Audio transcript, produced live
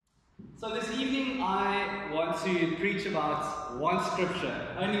So this evening I want to preach about one scripture,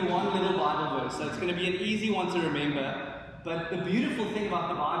 only one little Bible verse. So it's going to be an easy one to remember. But the beautiful thing about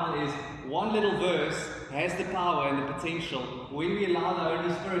the Bible is one little verse has the power and the potential, when we allow the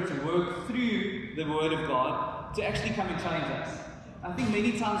Holy Spirit to work through the Word of God, to actually come and change us. I think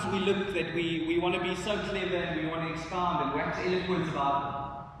many times we look that we want to be so clever and we want to expound and wax eloquent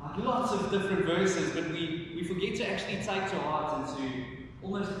about lots of different verses, but we forget to actually take to heart and to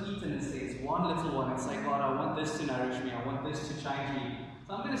almost eat in a sense, one little one, and say, God, I want this to nourish me, I want this to change me.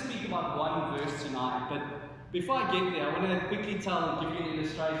 So I'm going to speak about one verse tonight, but before I get there, I want to quickly give you an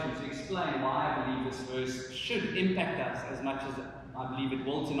illustration to explain why I believe this verse should impact us as much as I believe it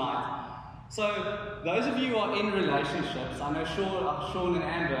will tonight. So, those of you who are in relationships, I know Sean and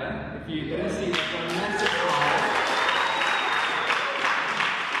Amber, if you didn't see, they've got a massive smile.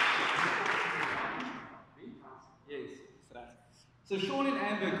 Yes, that's right. So Sean and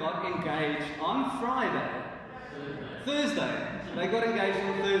Amber got engaged on Thursday. They got engaged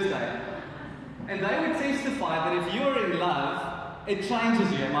on Thursday. And they would testify that if you're in love, it changes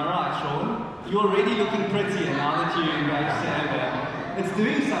you. Am I right, Sean? You're already looking prettier now that you're engaged to Amber. It's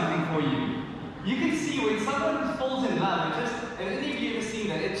doing something for you. You can see when someone falls in love, have any of you ever seen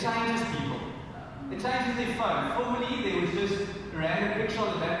that? It changes people. It changes their phone. Formerly, there was just a random picture on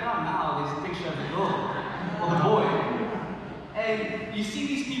the background. Now, there's a picture of the girl or the boy. And you see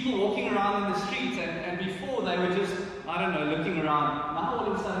these people walking around in the streets, and before they were just, I don't know, looking around. Now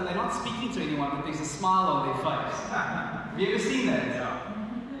all of a sudden they're not speaking to anyone, but there's a smile on their face. Have you ever seen that? Yeah.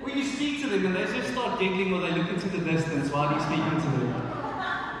 When you speak to them and they just start giggling or they look into the distance while you're speaking to them.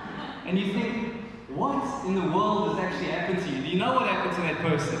 And you think, what in the world has actually happened to you? Do you know what happened to that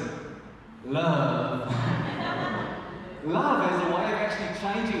person? Love. Love has a way of actually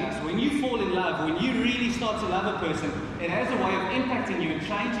changing us. When you fall in love, when you really start to love a person, it has a way of impacting you and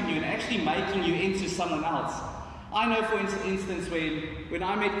changing you and actually making you into someone else. I know, for instance, when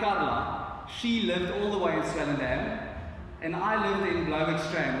I met Carla, she lived all the way in Stellenbosch, and I lived in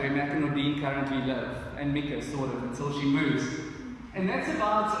Stellenbosch, where Mac and Nordine currently live, and Mika, sort of, until she moves. And that's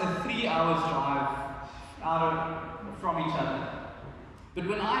about a 3 hours drive from each other. But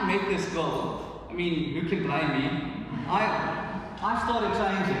when I met this girl, I mean, who can blame me? I started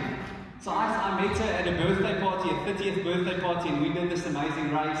changing. So I met her at a birthday party, a 30th birthday party, and we did this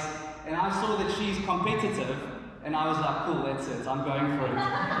amazing race. And I saw that she's competitive, and I was like, cool, that's it, I'm going for it. I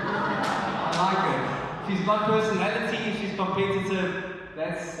like her. She's got personality, she's competitive,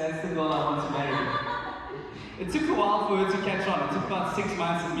 that's the girl I want to marry. It took a while for her to catch on. It took about 6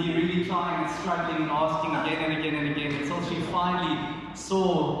 months of me really trying and struggling and asking again and again and again, until she finally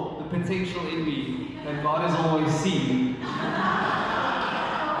saw the potential in me that God has always seen.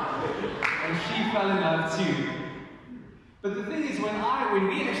 And she fell in love too. But the thing is, when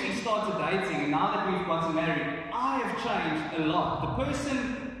we actually started dating, and now that we've gotten married, I have changed a lot. The person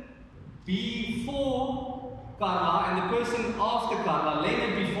before Carla and the person after Carla,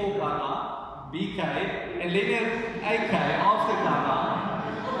 Leonard before Carla, BK, and Leonard AK after Carla,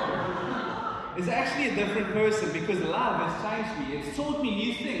 is actually a different person, because love has changed me. It's taught me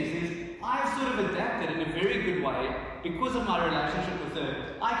new things. I've sort of adapted in a very good way because of my relationship with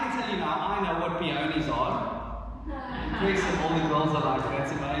her. I can tell you now, I know what peonies are. Impressive, all the girls are like,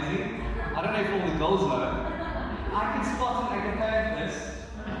 that's amazing. I don't know if all the girls know. I can spot an agapanthus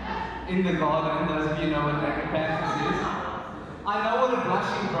in the garden. Those of you know what an agapanthus is. I know what a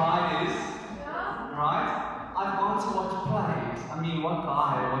blushing bride is. Right? I've gone to watch plays. I mean, what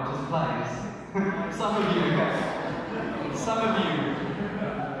guy watches plays? Some of you, okay. Some of you.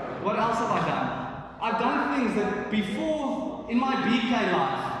 What else have I done? I've done things that before, in my BK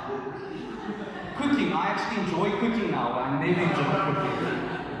life, cooking, I actually enjoy cooking now. I never enjoyed cooking.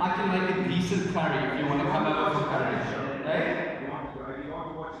 I can make a decent curry if you want to come over for curry. Hey? You want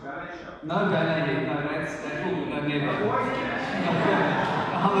to watch a ballet show? No ballet yet. No, never.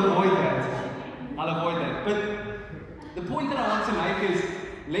 I'll avoid that. But the point that I want to make is,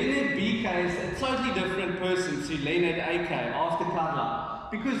 Leonard BK is a totally different person to Leonard AK after Carla.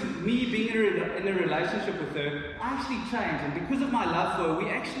 Because me being in a relationship with her, I actually changed. And because of my love for her, we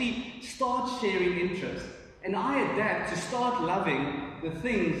actually start sharing interests. And I adapt to start loving the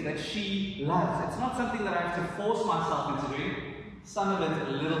things that she loves. It's not something that I have to force myself into doing. Some of it,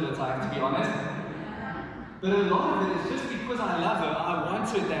 a little bit, I have to be honest. But a lot of it is just because I love her, I want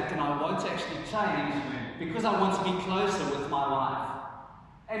to adapt and I want to actually change because I want to be closer with my wife.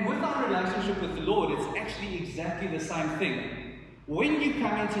 And with our relationship with the Lord, it's actually exactly the same thing. When you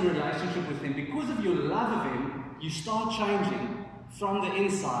come into a relationship with Him, because of your love of Him, you start changing from the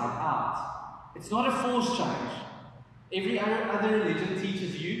inside out. It's not a forced change. Every other religion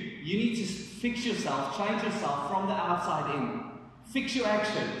teaches you need fix yourself, change yourself from the outside in. Fix your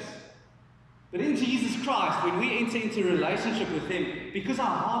actions. But in Jesus Christ, when we enter into a relationship with Him, because our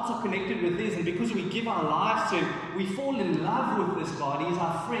hearts are connected with His, and because we give our lives to Him, we fall in love with this God. He is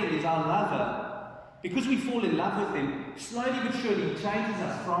our friend, He is our lover. Because we fall in love with Him, slowly but surely He changes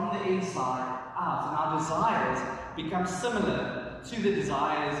us from the inside out, and our desires become similar to the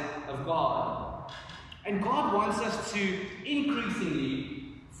desires of God. And God wants us to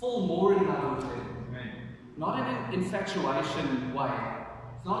increasingly fall more in love with Him. Amen. Not in an infatuation way.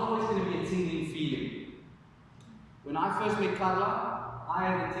 It's not always going to be a tingling feeling. When I first met Carla, I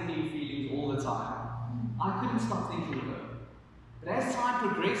had the tingling feelings all the time. I couldn't stop thinking of her. But as time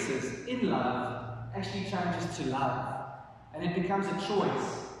progresses, in love actually changes to love. And it becomes a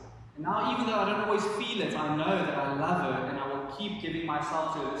choice. And now, even though I don't always feel it, I know that I love her and I will keep giving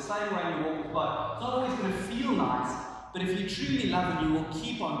myself to her. The same way you walk with God. It's not always going to feel nice, but if you truly love Him, you will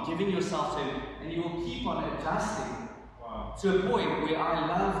keep on giving yourself to Him and you will keep on adjusting. To a point where I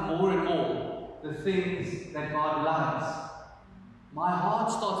love more and more the things that God loves. My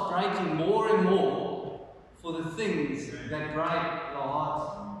heart starts breaking more and more for the things that break the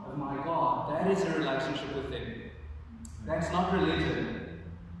heart of my God. That is a relationship with Him. That's not religion.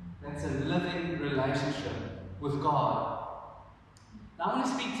 That's a living relationship with God. Now I want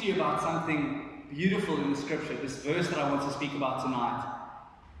to speak to you about something beautiful in the Scripture, this verse that I want to speak about tonight.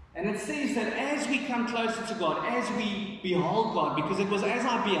 And it says that as we come closer to God, as we behold God, because it was as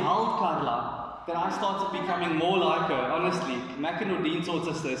I beheld Carla that I started becoming more like her, honestly. Mac and Nordine taught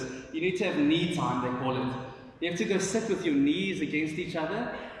us this. You need to have knee time, they call it. You have to go sit with your knees against each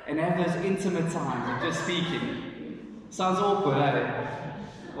other and have those intimate times of just speaking. Sounds awkward, eh?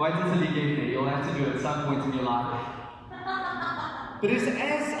 Wait until you get there. You'll have to do it at some point in your life. But it's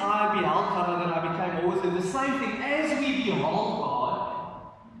as I beheld Carla that I became more with her. The same thing, as we behold God,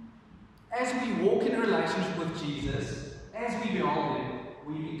 as we walk in a relationship with Jesus, as we behold Him,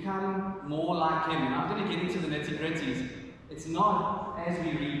 we become more like Him. And I'm going to get into the nitty-gritties. It's not as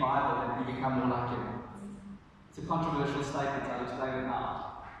we read Bible that we become more like Him. It's a controversial statement, I'll explain it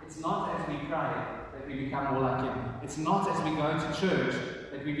now. It's not as we pray that we become more like Him. It's not as we go to church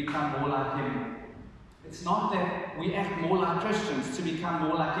that we become more like Him. It's not that we act more like Christians to become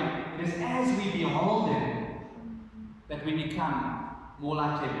more like Him. It is as we behold Him that we become more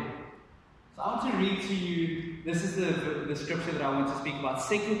like Him. So I want to read to you, this is the scripture that I want to speak about,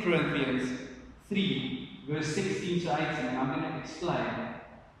 2 Corinthians 3, verse 16 to 18, and I'm going to explain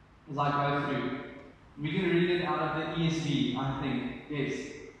as I go through. We're going to read it out of the ESV, I think. Yes.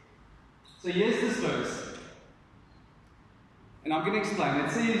 So here's this verse, and I'm going to explain.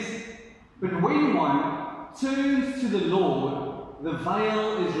 It says, "But when one turns to the Lord, the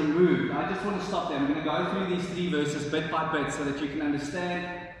veil is removed." I just want to stop there. I'm going to go through these 3 verses bit by bit so that you can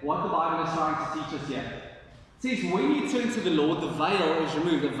understand what the Bible is trying to teach us here. It says, when you turn to the Lord, the veil is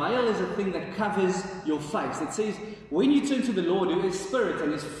removed. The veil is a thing that covers your face. It says, when you turn to the Lord, who is Spirit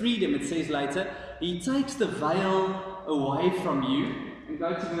and is freedom, it says later, He takes the veil away from you. And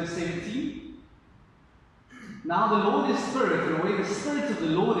go to verse 17. Now the Lord is Spirit, and where the Spirit of the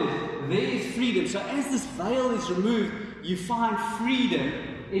Lord is, there is freedom. So as this veil is removed, you find freedom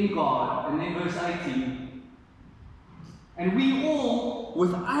in God. And then verse 18. And we all,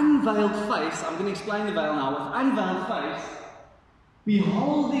 with unveiled face, I'm going to explain the veil now, with unveiled face,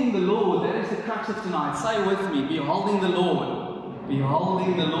 beholding the Lord. That is the crux of tonight. Say with me, beholding the Lord.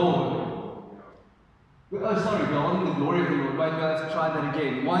 Beholding the Lord. Oh, sorry, beholding the glory of the Lord. Wait, let's try that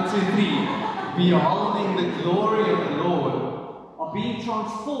again. 1, 2, 3. Beholding the glory of the Lord. Are being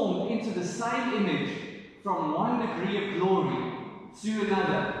transformed into the same image from one degree of glory to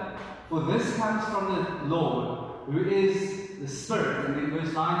another. For this comes from the Lord, who is the Spirit. And in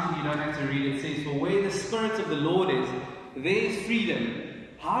verse 19, you don't have to read it. It says, for where the Spirit of the Lord is, there is freedom.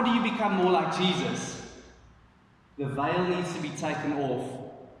 How do you become more like Jesus? The veil needs to be taken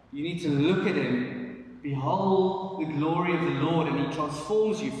off. You need to look at Him, behold the glory of the Lord, and He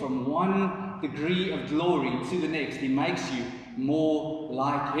transforms you from one degree of glory to the next. He makes you more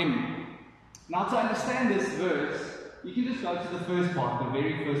like Him. Now, to understand this verse, you can just go to the first part, the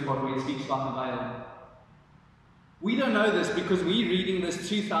very first part where it speaks about the veil. We don't know this because we're reading this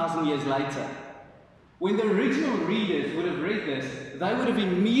 2,000 years later. When the original readers would have read this, they would have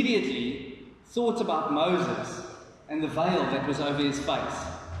immediately thought about Moses and the veil that was over his face.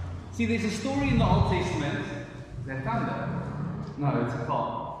 See, there's a story in the Old Testament. Is that thunder? No, it's a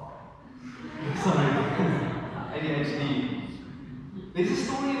car. Sorry. ADHD. There's a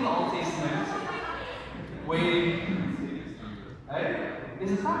story in the Old Testament where... Hey?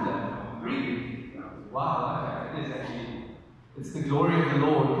 There's a thunder. Really? Wow, okay. It is actually. It's the glory of the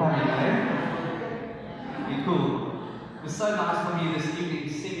Lord coming, eh? Be cool. It was so nice for me this evening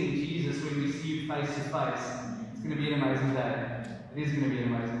singing Jesus when we see you face to face. It's going to be an amazing day. It is going to be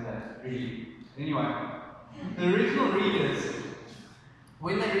an amazing day, really. Anyway, the original readers,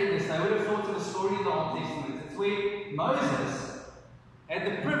 when they read this, they would have thought of a story in the Old Testament. It's where Moses had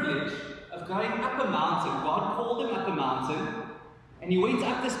the privilege of going up a mountain. God called him up a mountain, and he went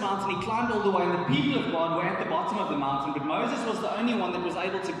up this mountain, he climbed all the way, and the people of God were at the bottom of the mountain, but Moses was the only one that was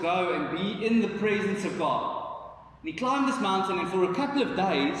able to go and be in the presence of God. And he climbed this mountain, and for a couple of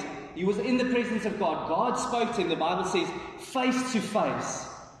days, he was in the presence of God. God spoke to him, the Bible says, face to face.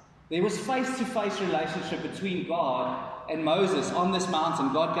 There was face-to-face relationship between God and Moses on this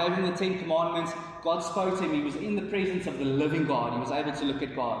mountain. God gave him the 10 Commandments. God spoke to him. He was in the presence of the living God. He was able to look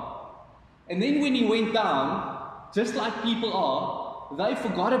at God. And then when he went down, just like people are, they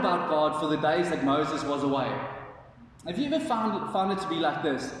forgot about God for the days that Moses was away. Have you ever found it to be like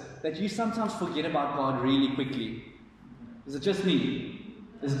this? That you sometimes forget about God really quickly? Is it just me?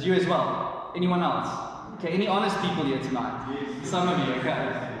 Is it you as well? Anyone else? Okay, any honest people here tonight? Yes. Some of you,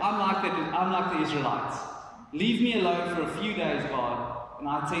 okay. I'm like the Israelites. Leave me alone for a few days, God, and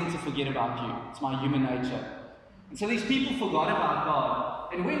I tend to forget about you. It's my human nature. And so these people forgot about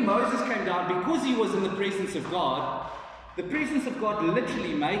God. And when Moses came down, because he was in the presence of God, the presence of God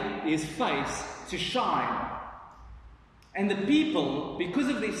literally made his face to shine. And the people, because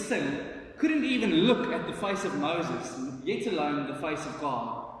of their sin, couldn't even look at the face of Moses, yet alone the face of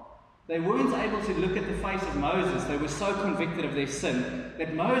God. They weren't able to look at the face of Moses. They were so convicted of their sin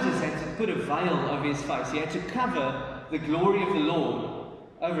that Moses had to put a veil over his face. He had to cover the glory of the Lord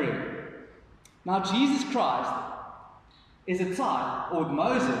over him. Now Jesus Christ is a type, or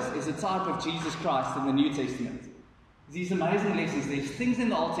Moses is a type of Jesus Christ in the New Testament. These amazing lessons, there's things in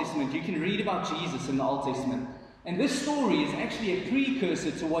the Old Testament. You can read about Jesus in the Old Testament. And this story is actually a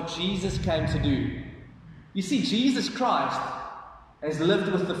precursor to what Jesus came to do. You see, Jesus Christ has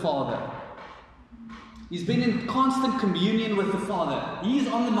lived with the Father. He's been in constant communion with the Father. He's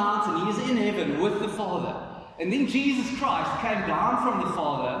on the mountain. He is in heaven with the Father. And then Jesus Christ came down from the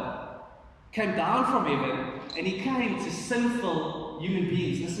Father, came down from heaven, and he came to sinful human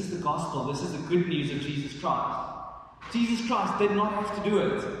beings. This is the gospel. This is the good news of Jesus Christ. Jesus Christ did not have to do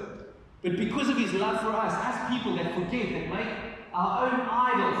it. But because of his love for us, as people that forget, that make our own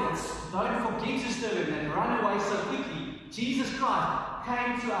idols, that don't forget to serve him, that run away so quickly, Jesus Christ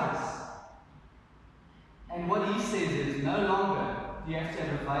came to us. And what he says is, no longer do you have to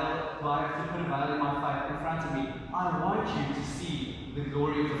have a veil, do I have to put a veil in my face in front of me. I want you to see the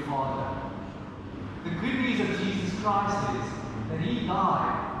glory of the Father. The good news of Jesus Christ is that he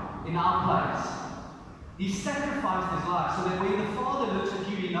died in our place. He sacrificed his life so that when the Father looks at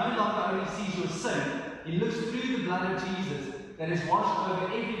you, he no longer only sees your sin, he looks through the blood of Jesus that has washed over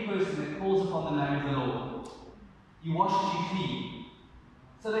every person that calls upon the name of the Lord. He washes you clean.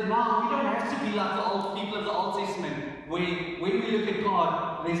 So that now we don't have to be like the old people of the Old Testament, where when we look at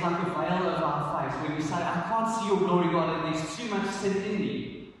God, there's like a veil over our face, where we say, I can't see your glory, God, and there's too much sin in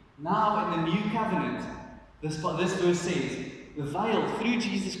me. Now in the new covenant, this verse says, the veil through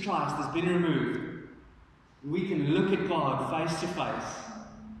Jesus Christ has been removed. We can look at God face to face.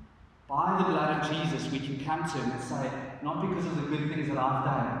 By the blood of Jesus, we can come to him and say, not because of the good things that I've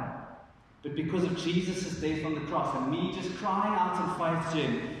done, but because of Jesus' death on the cross and me just crying out in faith to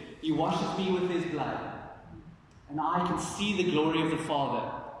him, he washes me with his blood. And I can see the glory of the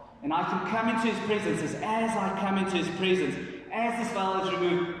Father. And I can come into his presence as I come into his presence, as this veil is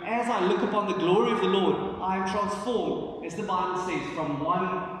removed, as I look upon the glory of the Lord, I am transformed, as the Bible says, from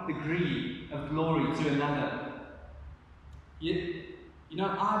one degree of glory to another. You know,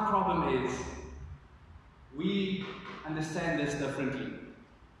 our problem is we understand this differently.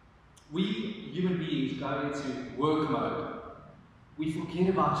 We, human beings, go into work mode. We forget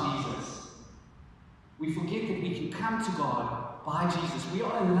about Jesus. We forget that we can come to God by Jesus. We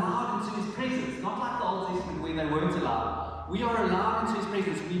are allowed into his presence, not like the Old Testament where they weren't allowed. We are allowed into his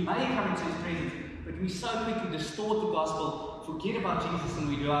presence. We may come into his presence, but we so quickly distort the gospel, forget about Jesus, and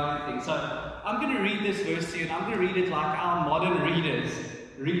we do our own thing. So I'm going to read this verse to you, and I'm going to read it like our modern readers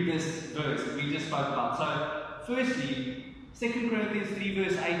read this verse that we just spoke about. So firstly, 2 Corinthians 3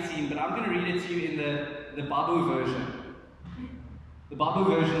 verse 18, but I'm going to read it to you in the Babu version. The Babu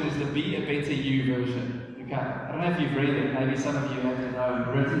version is the Be a Better You version. Okay, I don't know if you've read it, maybe some of you have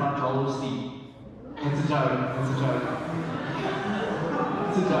written by Joel Osteen. It's a joke, it's a joke.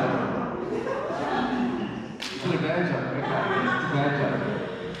 It's a joke. It's a bad joke, okay? It's a bad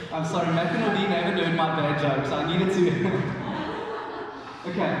joke. I'm sorry, Matt and Odin haven't heard my bad jokes, I needed to.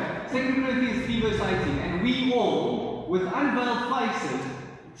 Okay, 2 Corinthians 3 verse 18, and we all, with unveiled faces,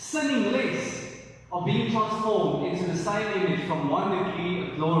 sinning less are being transformed into the same image from one degree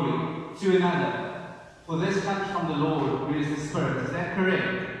of glory to another. For this comes from the Lord, who is the Spirit. Is that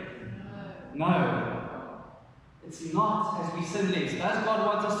correct? No. It's not as we sin less. Does God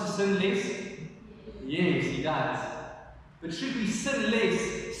want us to sin less? Yes, He does. But should we sin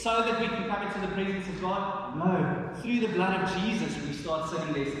less so that we can come into the presence of God? No. Through the blood of Jesus, we start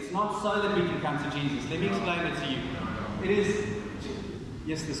sinning less. It's not so that we can come to Jesus. Let me explain it to you. It is...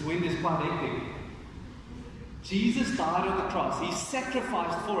 Yes, this wind is quite hectic. Jesus died on the cross. He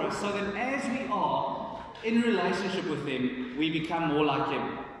sacrificed for us so that as we are in relationship with Him, we become more like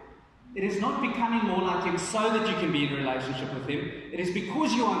Him. It is not becoming more like Him so that you can be in relationship with Him. It is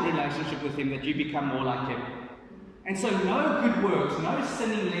because you are in relationship with Him that you become more like Him. And so no good works, no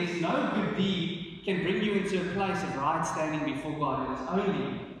sinning less, no good deed can bring you into a place of right standing before God. It is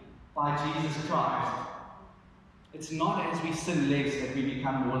only by Jesus Christ. It's not as we sin less that we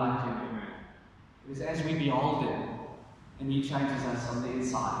become more like Him. It is as we behold Him and He changes us on the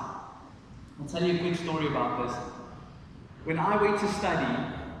inside. I'll tell you a quick story about this. When I went to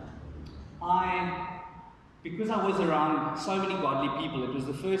study, because I was around so many godly people, it was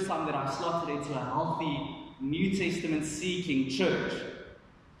the first time that I slotted into a healthy, New Testament seeking church.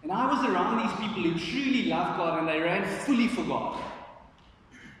 And I was around these people who truly loved God and they ran fully for God.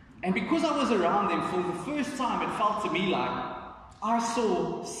 And because I was around them for the first time, it felt to me like I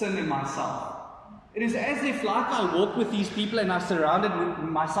saw sin in myself. It is as if like I walked with these people and I surrounded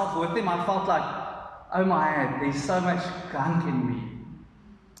myself with them, I felt like, oh my, there's so much gunk in me.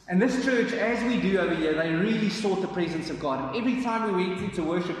 And this church, as we do over here, they really sought the presence of God. And every time we went into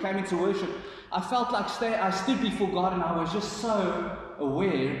worship, came into worship, I felt like I stood before God and I was just so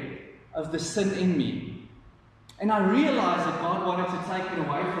aware of the sin in me. And I realized that God wanted to take it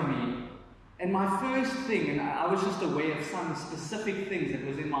away from me. And my first thing, and I was just aware of some specific things that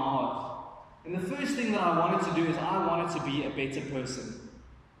was in my heart. And the first thing that I wanted to do is I wanted to be a better person.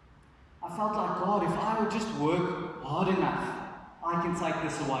 I felt like, God, if I would just work hard enough, I can take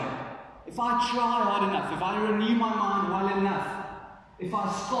this away. If I try hard enough, if I renew my mind well enough, if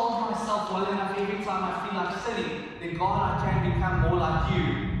I scold myself well enough every time I feel like sinning, then God, I can become more like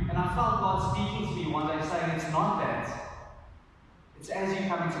you. And I felt God speaking to me one day saying, it's not that. It's as you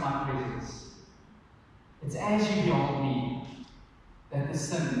come into my presence. It's as you behold me that the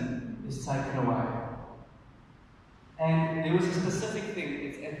sin is taken away. And there was a specific thing.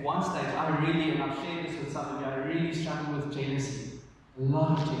 At one stage, and I've shared this with some of you, I really struggled with jealousy. A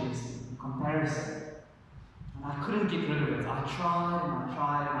lot of jealousy, comparison. And I couldn't get rid of it. I tried and I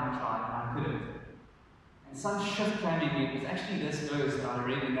tried and I tried and I couldn't. And some shift came in me. It was actually this verse that I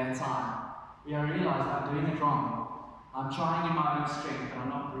read in that time, where I realized I'm doing it wrong. I'm trying in my own strength, but I'm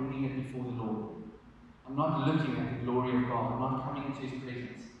not bringing it before the Lord. I'm not looking at the glory of God. I'm not coming into His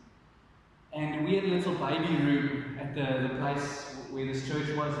presence. And we had a little baby room at the place where this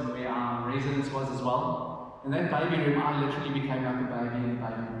church was and where our residence was as well. In that baby room, I literally became like a baby in the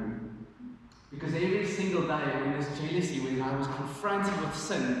baby room. Because every single day, when this jealousy, when I was confronted with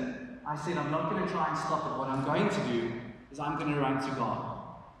sin, I said, I'm not going to try and stop it. What I'm going to do is I'm going to run to God.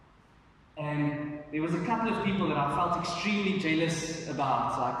 And there was a couple of people that I felt extremely jealous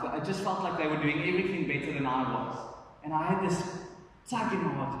about. Like, I just felt like they were doing everything better than I was. And I had this tug in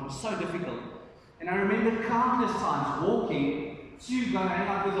my heart. It was so difficult. And I remember countless times walking to go hang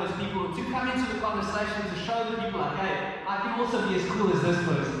out with those people, to come into the conversation, to show the people, like, hey, I can also be as cool as this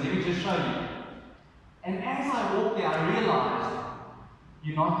person. Let me just show you. And as I walked there, I realized,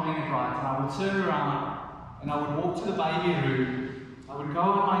 you're not doing it right. And I would turn around, and I would walk to the baby room, I would go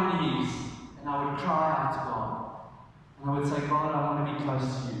on my knees, and I would cry out to God. And I would say, God, I want to be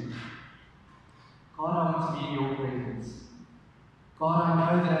close to you. God, I want to be in your presence. God,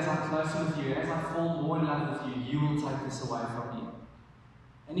 I know that as I'm closer with you, as I fall more in love with you, you will take this away from me.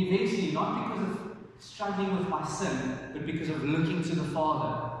 And eventually, not because of struggling with my sin, but because of looking to the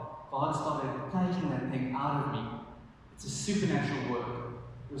Father, God started taking that thing out of me. It's a supernatural work.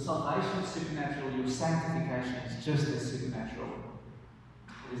 Your salvation is supernatural, your sanctification is just as supernatural.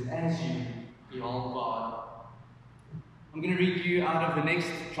 It is as you behold God. I'm going to read you out of the next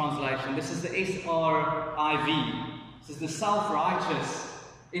translation. This is the SRIV. This is the self-righteous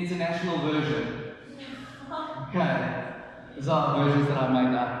international version. Okay. These are versions that I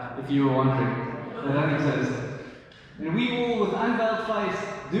made up, if you were wondering. They don't exist. And we all, with unveiled face,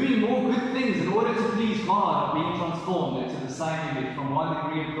 doing more good things in order to please God, are being transformed into the same image from one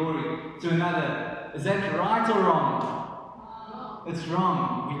degree of glory to another. Is that right or wrong? It's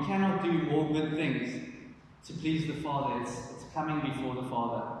wrong. We cannot do more good things to please the Father. It's coming before the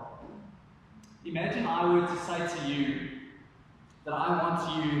Father. Imagine I were to say to you, that I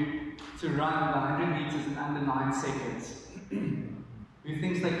want you to run the 100 meters in under 9 seconds. Who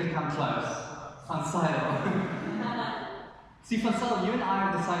thinks they can come close? Van Zyl. See, Van Zyl, you and I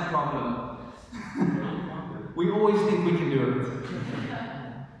have the same problem. We always think we can do it.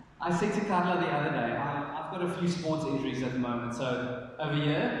 I said to Carla the other day, I've got a few sports injuries at the moment. So over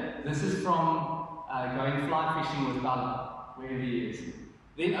here, this is from going fly fishing with Bella, wherever he is.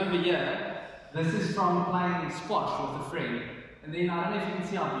 Then over here, this is from playing squash with a friend. And then I don't know if you can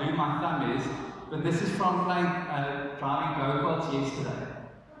see how blue my thumb is, but this is from playing driving go-karts yesterday.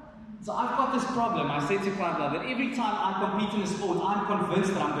 So I've got this problem. I said to Carla that every time I compete in a sport, I'm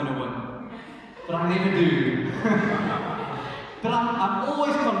convinced that I'm going to win. But I never do. But I'm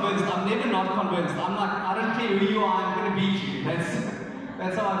always convinced. I'm never not convinced. I'm like, I don't care who you are, I'm going to beat you.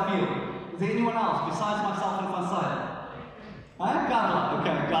 That's how I feel. Is there anyone else besides myself and Van Zyl? Carla.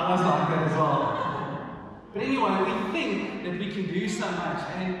 Okay, Carla's like that as well. But anyway, we think that we can do so much.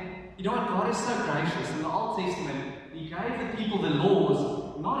 And you know what? God is so gracious. In the Old Testament, He gave the people the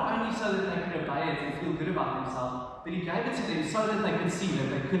laws, not only so that they could obey it and feel good about themselves, but He gave it to them so that they could see that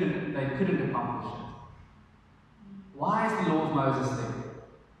they couldn't accomplish it. Why is the law of Moses there?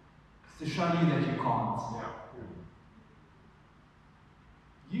 It's to show you that you can't. Yeah.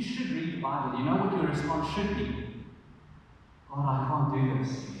 You should read the Bible. You know what your response should be? God, I can't do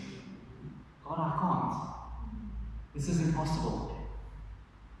this. God, I can't. This is impossible.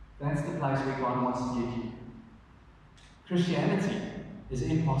 That's the place where God wants to get you. Christianity is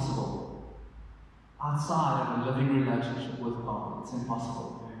impossible. Outside of a living relationship with God, it's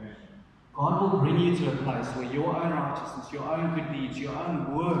impossible. God will bring you to a place where your own righteousness, your own good deeds, your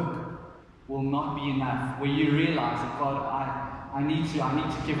own work will not be enough. Where you realize that God, I need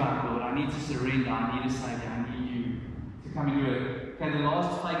to give up, Lord. I need to surrender. I need a Savior. I need you to come and do it. Okay, the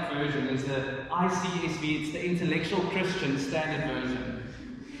last fake version is the ICSV. It's the Intellectual Christian Standard Version.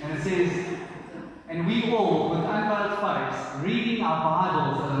 And it says, and we all, with unveiled face, reading our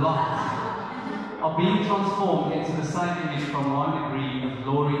Bibles a lot, are being transformed into the same image from one degree of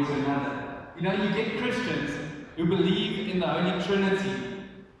glory to another. You know, you get Christians who believe in the Holy Trinity,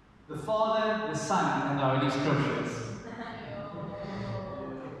 the Father, the Son, and the Holy Scriptures.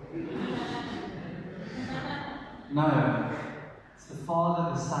 No, it's the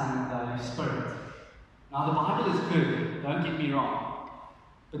Father, the Son, and the Holy Spirit. Now, the Bible is good, don't get me wrong,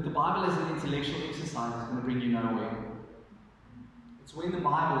 but the Bible as an intellectual exercise is going to bring you nowhere. It's when the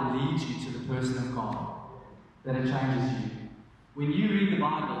Bible leads you to the person of God that it changes you. When you read the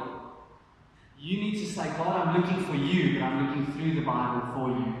Bible, you need to say, God, I'm looking for you, but I'm looking through the Bible for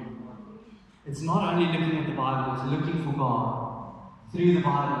you. It's not only looking at the Bible, it's looking for God through the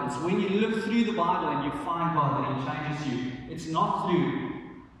Bible. It's when you look through the Bible and you find God that He changes you. It's not through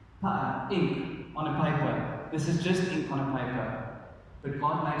ink on a paper. This is just ink on a paper. But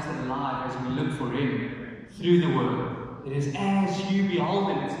God makes it alive as we look for Him through the Word. It is as you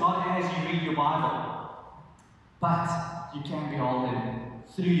behold Him. It's not as you read your Bible. But you can behold Him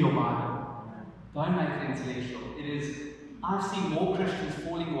through your Bible. Don't make it intellectual. I've seen more Christians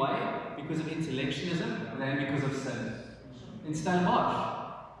falling away because of intellectualism than because of sin. In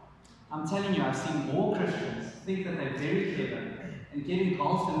Stellenbosch, I'm telling you, I've seen more Christians think that they're very clever and get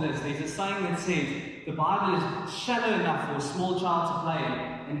engulfed in this. There's a saying that says, the Bible is shallow enough for a small child to play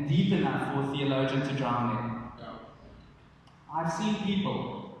in and deep enough for a theologian to drown in. I've seen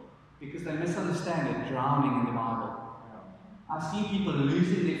people, because they misunderstand it, drowning in the Bible. I've seen people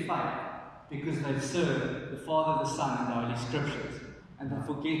losing their faith because they've served the Father, the Son, and the Holy Scriptures. And they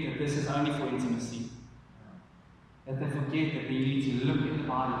forget that this is only for intimacy. That they forget that they need to look in the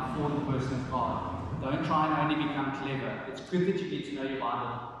Bible for the person of God. Don't try and only become clever. It's good that you get to know your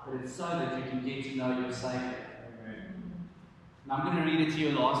Bible, but it's so that you can get to know your Savior. Now I'm going to read it to you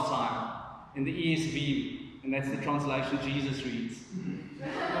last time in the ESV. And that's the translation Jesus reads.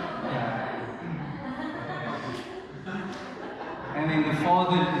 Yeah. And then the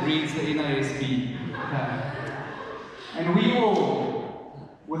Father reads the NASB. Okay. And we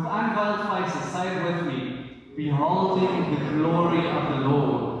all, with unveiled faces, say it with me, beholding the glory of the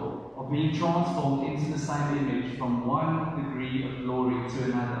Lord, are being transformed into the same image from one degree of glory to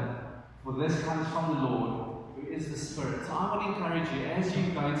another. For this comes from the Lord, who is the Spirit. So I want to encourage you, as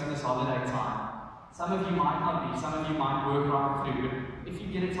you go into this holiday time, some of you might not be, some of you might work right through, but if you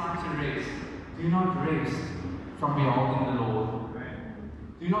get a time to rest, do not rest from beholding the Lord.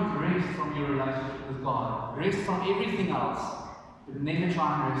 Do not rest from your relationship with God. Rest from everything else, but never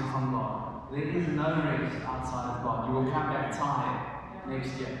try and rest from God. There is no rest outside of God. You will come back tired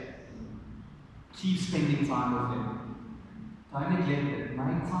next year. Keep spending time with Him. Don't neglect it.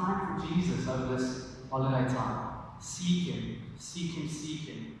 Make time for Jesus over this holiday time. Seek Him, seek Him, seek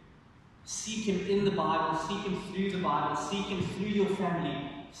Him. Seek Him in the Bible, seek Him through the Bible, seek Him through your family.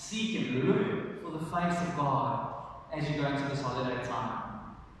 Seek Him, look for the face of God as you go into this holiday time.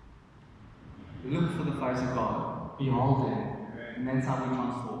 Look for the face of God, behold Him, and that's how we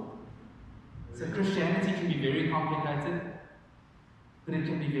transform. So Christianity can be very complicated, but it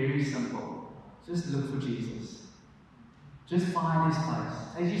can be very simple. Just look for Jesus. Just find His place.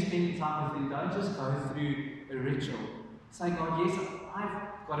 As you spend time with Him, don't just go through a ritual. Say, God, yes,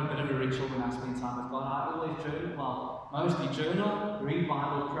 I've got a bit of a ritual when I spend time with God. I always journal, well, mostly journal, read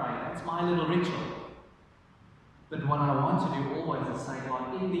Bible, pray. That's my little ritual. But what I want to do always is say,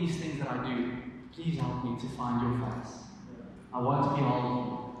 God, in these things that I do, please help me to find your face. I want to behold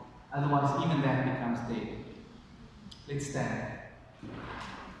you. Otherwise, even that becomes dead. Let's stand.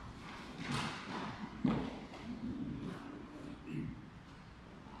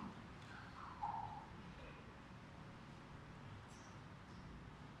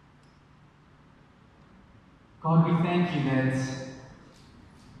 God, we thank you that,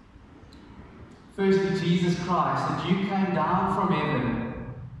 firstly, Jesus Christ, that you came down from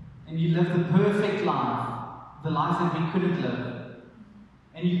heaven and you lived the perfect life, the life that we couldn't live.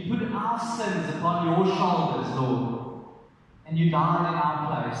 And you put our sins upon your shoulders, Lord, and you died in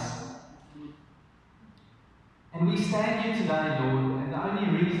our place. And we stand here today, Lord, and the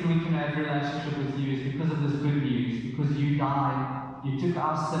only reason we can have a relationship with you is because of this good news, because you died, you took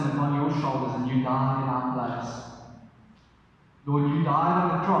our sin upon your shoulders and you died in our place. Lord, you died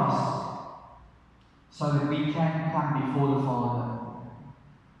on the cross so that we can come before the Father.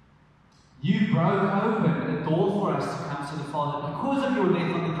 You broke open a door for us to come to the Father because of your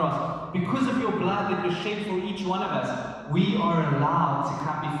death on the cross, because of your blood that was shed for each one of us. We are allowed to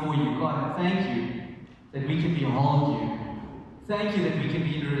come before you. God, thank you that we can behold you. Thank you that we can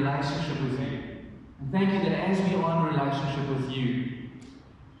be in a relationship with you. And thank you that as we are in a relationship with you,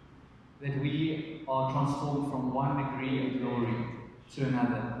 that we are transformed from one degree of glory to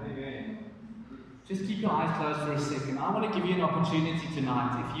another. Amen. Just keep your eyes closed for a second. I want to give you an opportunity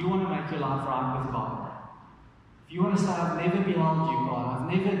tonight. If you want to make your life right with God, if you want to say, I've never beheld you, God, I've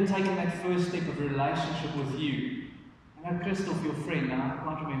never taken that first step of a relationship with you. I know Christoph, your friend, and I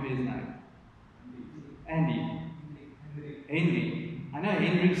can't remember his name. Andy. Henry. I know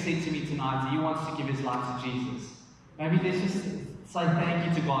Henry said to me tonight he wants to give his life to Jesus. Maybe let's just say thank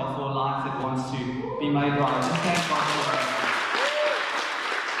you to God for a life that wants to be made right. Just thank God for that.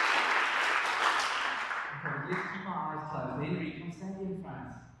 Let's keep our eyes closed. Henry, come stand here in front.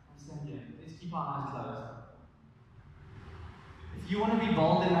 Come stand here. Let's keep our eyes closed. If you want to be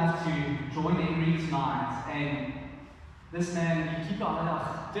bold enough to join Henry tonight, and this man, you keep your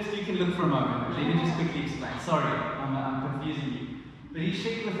eyes, just you can look for a moment. Let me just quickly explain. Sorry, I'm confusing you. But he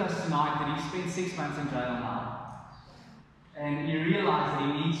shared with us tonight that he spent 6 months in jail now. And he realized that he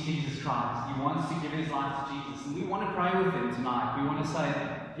needs Jesus Christ. He wants to give his life to Jesus. And we want to pray with him tonight. We want to say,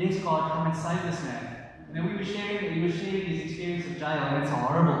 yes, God, come and save this man. And then he was sharing his experience of jail, and it's a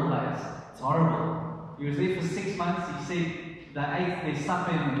horrible place. It's horrible. He was there for 6 months. He said they ate their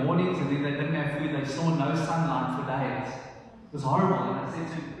supper in the mornings, and then they didn't have food. They saw no sunlight for days. It was horrible. And I said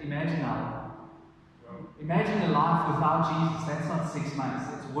to him, imagine a life without Jesus. That's not 6 months.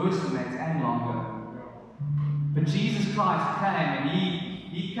 It's worse than that and longer. But Jesus Christ came, and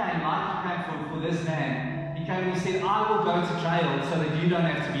he came like he came for this man. He came and he said, I will go to jail so that you don't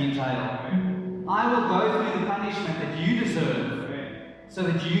have to be in jail. I will go through the punishment that you deserve so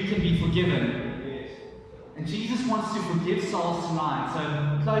that you can be forgiven. And Jesus wants to forgive souls tonight. So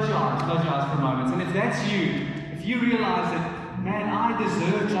close your eyes for a moment. And if that's you, if you realize that, man, I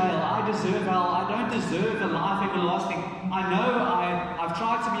deserve jail, I deserve hell, I don't deserve a life everlasting. I know I've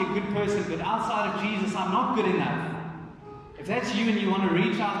tried to be a good person, but outside of Jesus, I'm not good enough. If that's you and you want to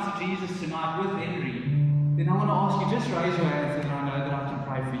reach out to Jesus tonight with Henry, then I want to ask you, just raise your hands and I know that I can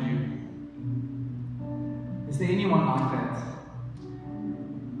pray for you. Is there anyone like that?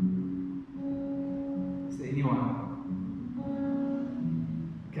 Is there anyone?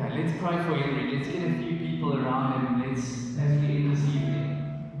 Okay, let's pray for Henry. Let's get a few people around him. As we end this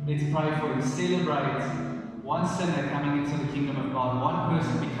evening, let's pray for him. Celebrate one sinner coming into the kingdom of God, one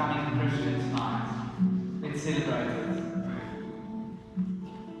person becoming a Christian tonight. Let's celebrate it.